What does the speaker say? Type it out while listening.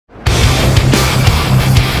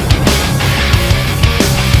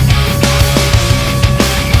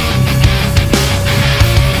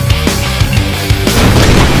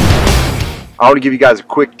I want to give you guys a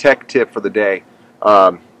quick tech tip for the day.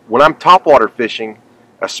 When I'm topwater fishing,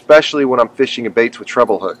 especially when I'm fishing in baits with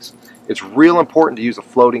treble hooks, it's real important to use a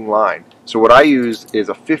floating line. So what I use is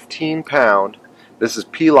a 15-pound, this is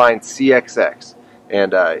P-Line CXX,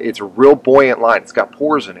 and it's a real buoyant line. It's got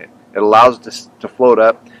pores in it. It allows it to float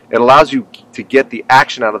up. It allows you to get the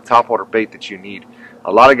action out of the topwater bait that you need.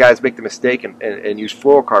 A lot of guys make the mistake and use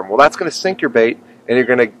fluorocarbon. Well, that's going to sink your bait, and you're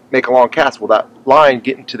going to make a long cast. Well, that line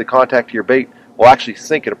getting to the contact of your bait will actually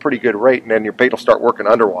sink at a pretty good rate, and then your bait will start working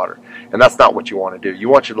underwater. And that's not what you want to do. You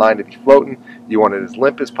want your line to be floating. You want it as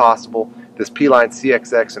limp as possible. This P-Line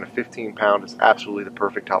CXX and a 15-pound is absolutely the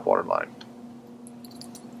perfect topwater line.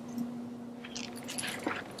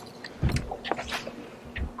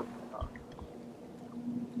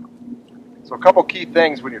 So a couple key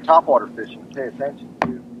things when you're topwater fishing to pay attention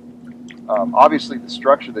to. Obviously the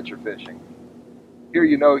structure that you're fishing. Here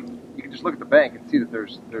you can just look at the bank and see that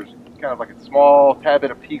there's kind of like a small tad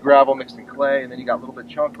bit of pea gravel mixed in clay, and then you got a little bit of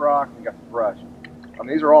chunk rock, and you got the brush.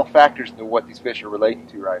 These are all factors into what these fish are relating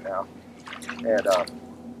to right now. And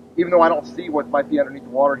even though I don't see what might be underneath the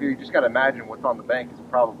water here, you just got to imagine what's on the bank is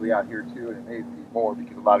probably out here too, and it may be more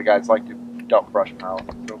because a lot of guys like to dump brush piles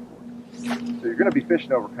and so forth. So you're going to be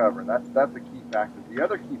fishing over cover, and that's a key factor. The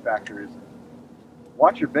other key factor is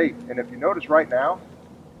watch your bait, and if you notice right now,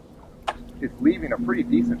 it's leaving a pretty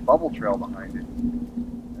decent bubble trail behind it.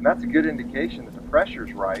 And that's a good indication that the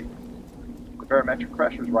pressure's right, the barometric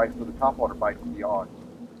pressure's right for the topwater bite to be on.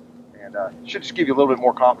 And it should just give you a little bit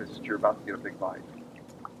more confidence that you're about to get a big bite.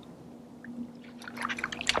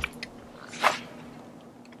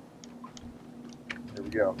 There we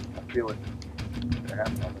go. I feel it. It's going to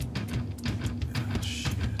happen on this.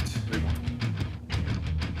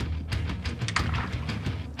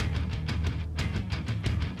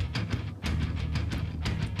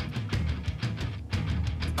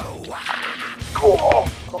 Oh,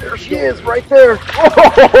 there she is, right there.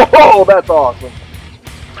 Oh, that's awesome.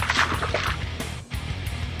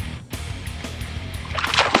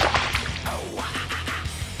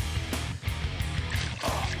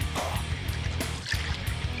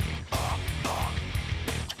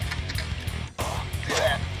 See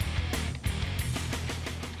that?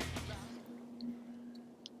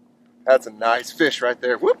 That's a nice fish right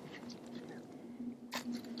there. Whoop.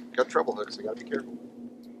 Got treble hooks, so you gotta be careful.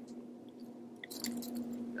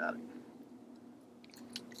 Got it.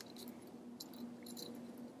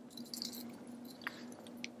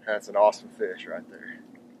 That's an awesome fish right there.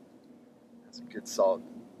 That's a good solid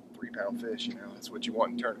 3-pound fish, That's what you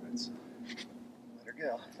want in tournaments. Let her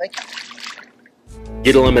go. Thank you.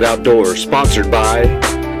 Get a Limit Outdoors, sponsored by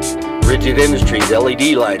Rigid Industries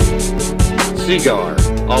LED Lighting, Cigar,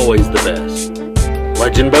 always the best,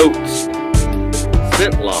 Legend Boats,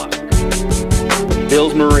 Scentlock,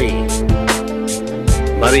 Bill's Marine,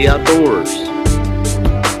 Muddy Outdoors,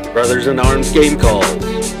 Brothers in Arms Game Calls,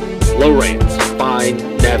 Lowrance, Find,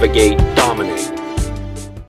 Navigate, Dominate.